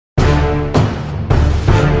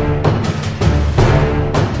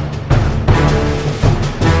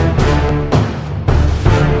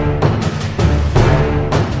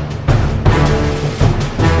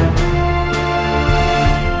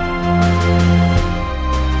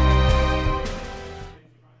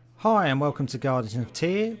Hi and welcome to Guardians of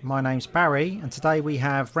Tyr. My name's Barry and today we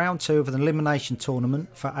have round 2 of an elimination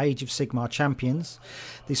tournament for Age of Sigmar Champions.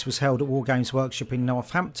 This was held at Wargames Workshop in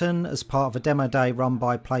Northampton as part of a demo day run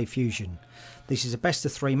by Playfusion. This is a best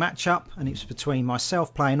of 3 matchup and it's between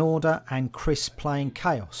myself playing Order and Chris playing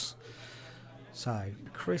Chaos. So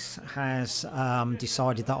Chris has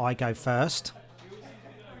decided that I go first.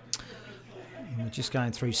 And we're just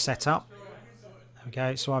going through setup.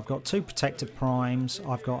 Okay, so I've got 2 Protector Primes,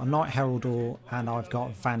 I've got a Knight Heraldor and I've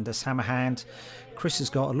got Vandus Hammerhand. Chris has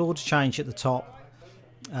got a Lord of Change at the top,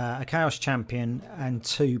 a Chaos Champion and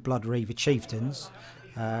 2 Blood Reaver Chieftains.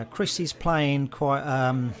 Chris is playing quite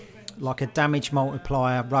like a damage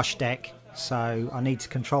multiplier rush deck, so I need to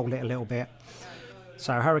control it a little bit.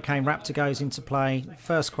 So Hurricane Raptor goes into play,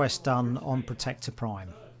 first quest done on Protector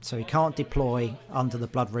Prime. So he can't deploy under the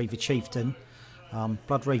Blood Reaver Chieftain.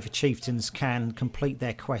 Blood Reaver Chieftains can complete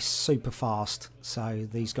their quests super fast, so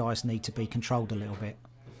these guys need to be controlled a little bit.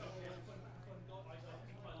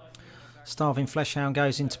 Starving Fleshhound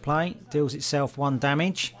goes into play, deals itself 1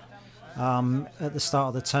 damage at the start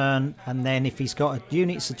of the turn, and then if he's got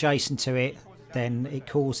units adjacent to it, then it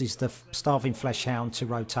causes the Starving Fleshhound to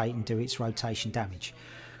rotate and do its rotation damage.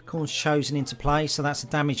 Khorne's Chosen into play, so that's a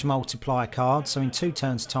damage multiplier card, so in 2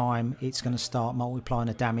 turns time it's going to start multiplying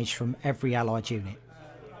the damage from every allied unit.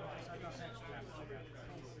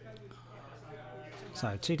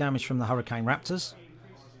 So 2 damage from the Hurricane Raptors.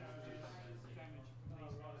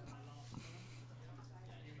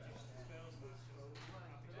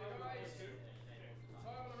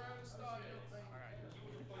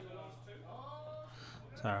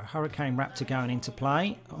 So Hurricane Raptor going into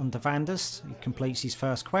play on Vandus. He completes his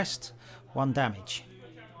first quest, 1 damage.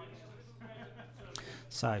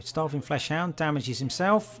 So Starving Fleshhound damages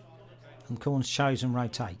himself and Khorne's Chosen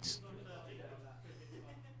rotates.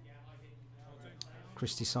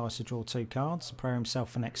 Chris decides to draw 2 cards, prepare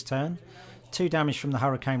himself for next turn. 2 damage from the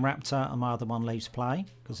Hurricane Raptor and my other one leaves play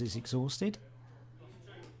because he's exhausted.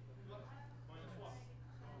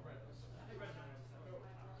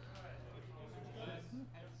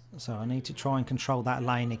 So I need to try and control that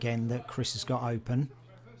lane again that Chris has got open.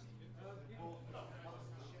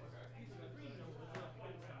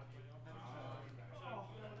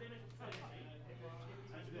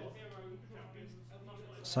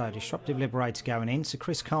 So Disruptive Liberator going in, so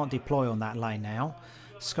Chris can't deploy on that lane now.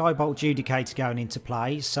 Skybolt Judicator going into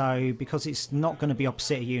play, so because it's not going to be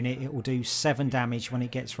opposite a unit, it will do 7 damage when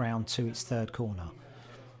it gets round to its 3rd corner.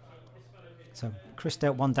 So Chris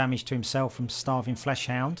dealt 1 damage to himself from Starving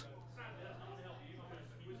Fleshhound.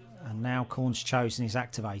 And now Khorne's Chosen is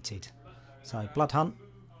activated. So Blood Hunt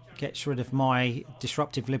gets rid of my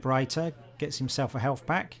Disruptive Liberator, gets himself a health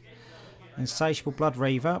pack. Insatiable Blood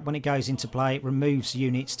Reaver, when it goes into play, it removes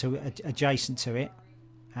units adjacent to it.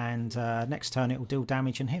 And next turn it will deal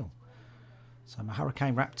damage and heal. So my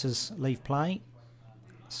Hurricane Raptors leave play.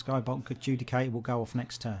 Skybolt Judicator will go off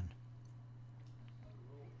next turn.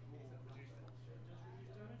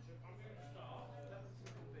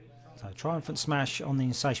 So Triumphant Smash on the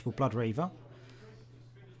Insatiable Blood Reaver.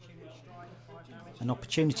 An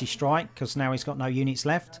Opportunity Strike, because now he's got no units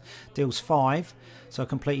left. Deals 5. So I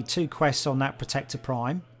completed 2 quests on that Protector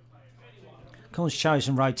Prime. Khorne's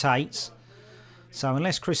Chosen rotates. So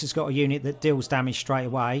unless Chris has got a unit that deals damage straight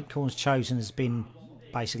away, Khorne's Chosen has been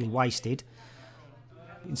basically wasted.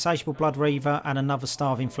 Insatiable Blood Reaver and another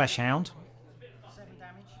Starving Fleshhound.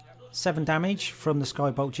 7 damage from the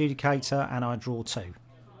Skybolt Judicator and I draw 2.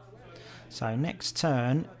 So next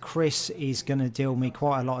turn, Chris is going to deal me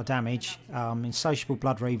quite a lot of damage. Insatiable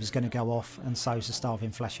Blood Reaver is going to go off, and so is the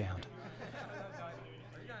Starving Fleshhound.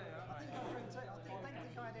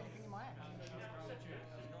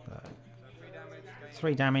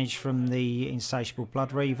 3 damage from the Insatiable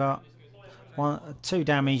Blood Reaver, 2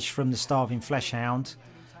 damage from the Starving Fleshhound,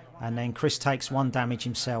 and then Chris takes 1 damage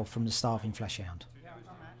himself from the Starving Fleshhound.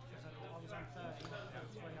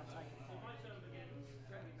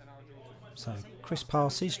 So Chris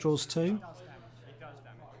passes, draws 2.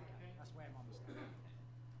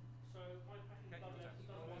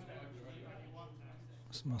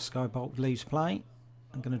 So my Skybolt leaves play.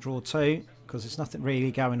 I'm going to draw 2 because there's nothing really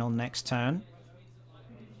going on next turn.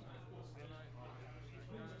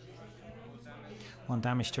 1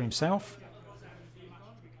 damage to himself.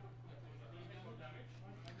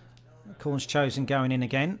 Khorne's Chosen going in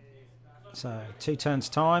again. So 2 turns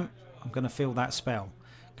time, I'm going to fill that spell.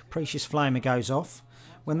 Capricious Flamer goes off.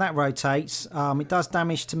 When that rotates, it does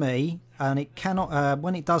damage to me, and it cannot.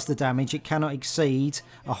 When it does the damage, it cannot exceed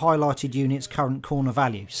a highlighted unit's current corner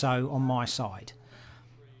value. So on my side.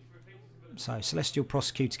 So Celestial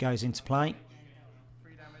Prosecutor goes into play.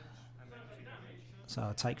 So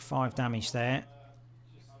I take 5 damage there.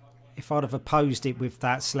 If I'd have opposed it with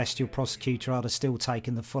that Celestial Prosecutor, I'd have still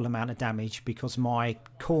taken the full amount of damage, because my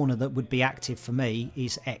corner that would be active for me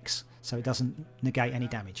is X, so it doesn't negate any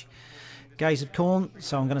damage. Gaze of Khorne,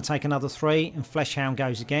 so I'm going to take another 3, and Fleshhound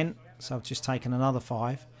goes again, so I've just taken another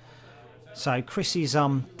 5. So Chris's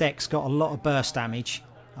deck's got a lot of burst damage,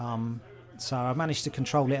 so I managed to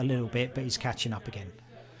control it a little bit, but he's catching up again.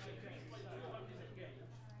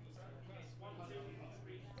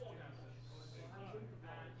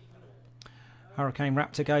 Hurricane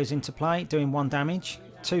Raptor goes into play, doing 1 damage,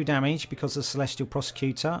 2 damage because of the Celestial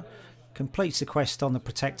Prosecutor. Completes the quest on the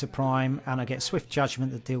Protector Prime, and I get Swift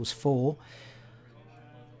Judgment that deals 4.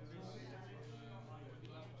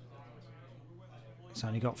 It's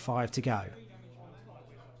only got 5 to go.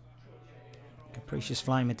 Capricious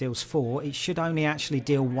Flamer deals 4. It should only actually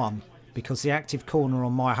deal 1, because the active corner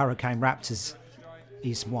on my Hurricane Raptors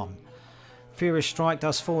is 1. Furious Strike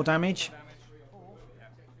does 4 damage.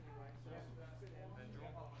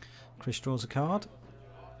 Chris draws a card.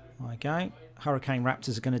 There we go. Hurricane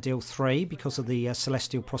Raptors are going to deal 3 because of the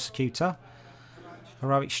Celestial Prosecutor.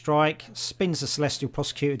 Heroic Strike spins the Celestial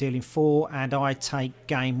Prosecutor, dealing 4, and I take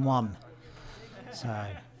game 1. So,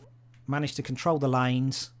 managed to control the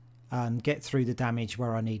lanes and get through the damage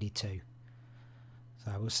where I needed to.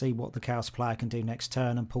 So we'll see what the Chaos player can do next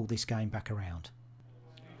turn and pull this game back around.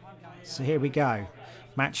 So here we go.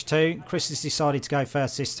 Match 2. Chris has decided to go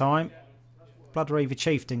first this time. Blood Reaver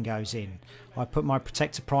Chieftain goes in. I put my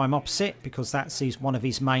Protector Prime opposite because that's one of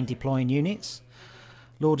his main deploying units.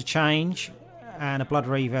 Lord of Change and a Blood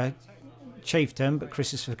Reaver Chieftain, but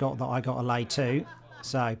Chris has forgot that I got a lay too.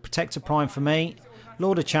 So Protector Prime for me,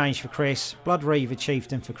 Lord of Change for Chris, Blood Reaver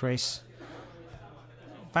Chieftain for Chris,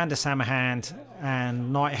 Vandus Hammerhand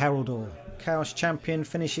and Knight Heraldor. Chaos Champion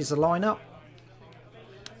finishes the lineup.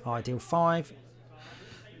 I deal 5.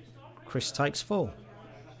 Chris takes 4.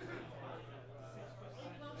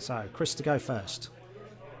 So, Chris to go first.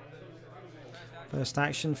 First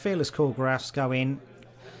action, Fearless Korgoraths go in.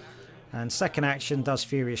 And second action does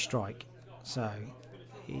Furious Strike. So,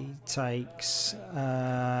 he takes...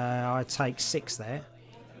 I take 6 there.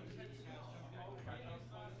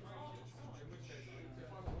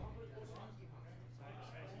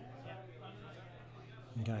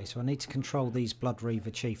 Okay, so I need to control these Blood Reaver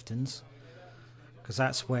Chieftains, because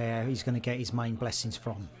that's where he's going to get his main blessings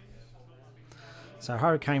from. So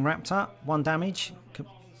Hurricane Raptor, 1 damage,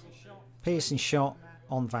 piercing shot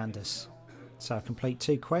on Vandus. So I complete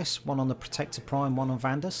 2 quests, 1 on the Protector Prime, 1 on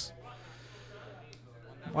Vandus.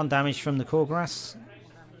 1 damage from the Korgoraths.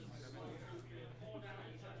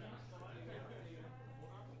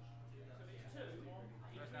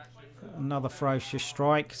 Another Ferocious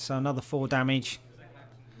Strike, so another 4 damage.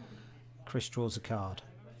 Chris draws a card.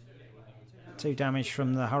 2 damage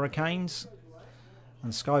from the Hurricanes.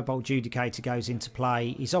 And Skybolt Judicator goes into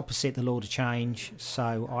play. He's opposite the Lord of Change,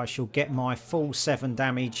 so I shall get my full 7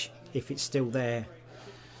 damage if it's still there.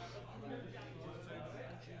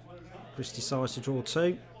 Chris decides to draw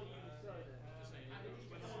 2.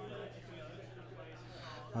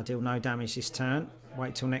 I deal no damage this turn.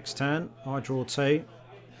 Wait till next turn. I draw 2.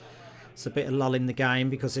 It's a bit of lull in the game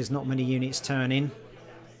because there's not many units turning.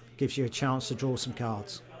 Gives you a chance to draw some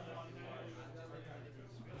cards.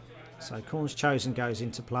 So Khorne's Chosen goes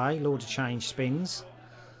into play. Lord of Change spins.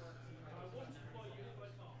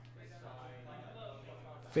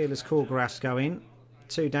 Fearless Korgoraths go in.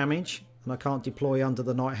 2 damage. And I can't deploy under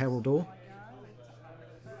the Knight Heraldor.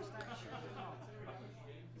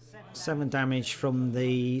 7 damage from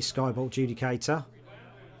the Skybolt Judicator.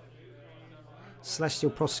 Celestial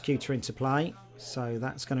Prosecutor into play. So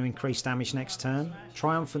that's going to increase damage next turn.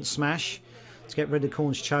 Triumphant Smash to get rid of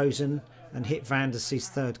Khorne's Chosen and hit Vandus'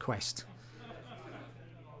 3rd quest.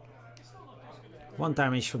 1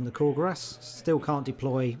 damage from the Korgoraths. Still can't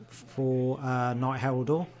deploy for Knight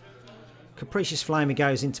Heraldor. Capricious Flamer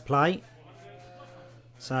goes into play.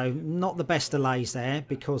 So not the best delays there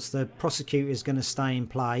because the Prosecutor is going to stay in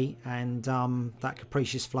play, and that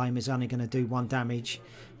Capricious Flame is only going to do 1 damage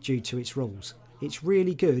due to its rules. It's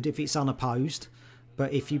really good if it's unopposed,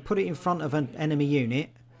 but if you put it in front of an enemy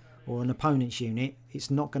unit or an opponent's unit, it's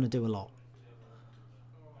not going to do a lot.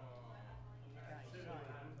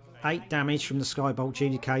 8 damage from the Skybolt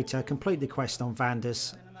Judicator. Complete the quest on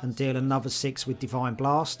Vandus and deal another 6 with Divine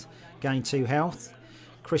Blast. Gain 2 health.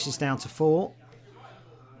 Chris is down to 4.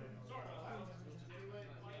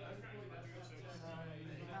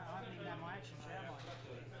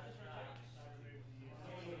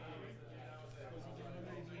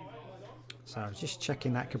 So just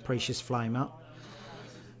checking that Capricious Flame up.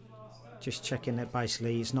 Just checking that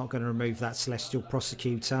basically it's not going to remove that Celestial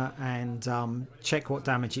Prosecutor, and check what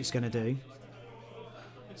damage it's going to do.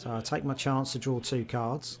 So I take my chance to draw 2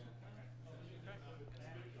 cards.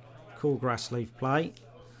 Cool Grass Leaf Play.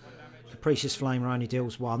 Capricious Flamer only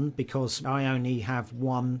deals 1 because I only have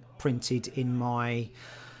 1 printed in my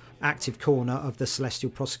active corner of the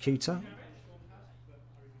Celestial Prosecutor.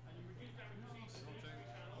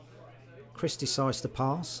 Chris decides to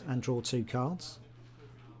pass and draw 2 cards.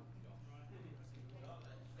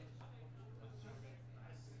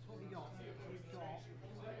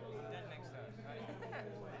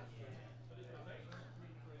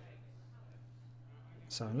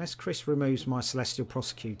 So unless Chris removes my Celestial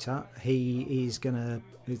Prosecutor, his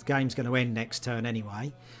game's going to end next turn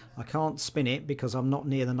anyway. I can't spin it because I'm not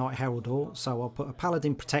near the Knight Heraldor, so I'll put a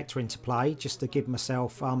Paladin Protector into play just to give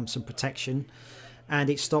myself some protection, and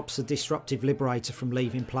it stops the Disruptive Liberator from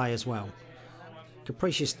leaving play as well.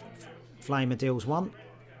 Capricious Flamer deals 1.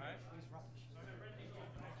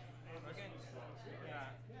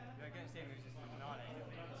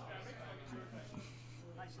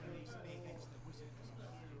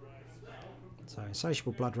 So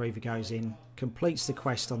Insatiable Blood Reaver goes in, completes the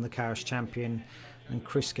quest on the Chaos Champion, and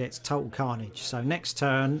Chris gets Total Carnage. So next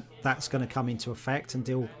turn that's going to come into effect and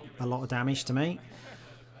deal a lot of damage to me.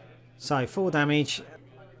 So 4 damage.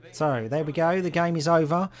 So there we go, the game is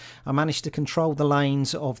over. I managed to control the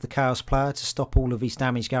lanes of the Chaos player to stop all of his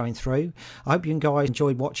damage going through. I hope you guys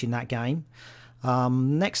enjoyed watching that game.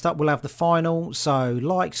 Next up we'll have the final, so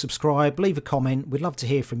like, subscribe, leave a comment. We'd love to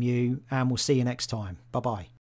hear from you, and we'll see you next time. Bye bye.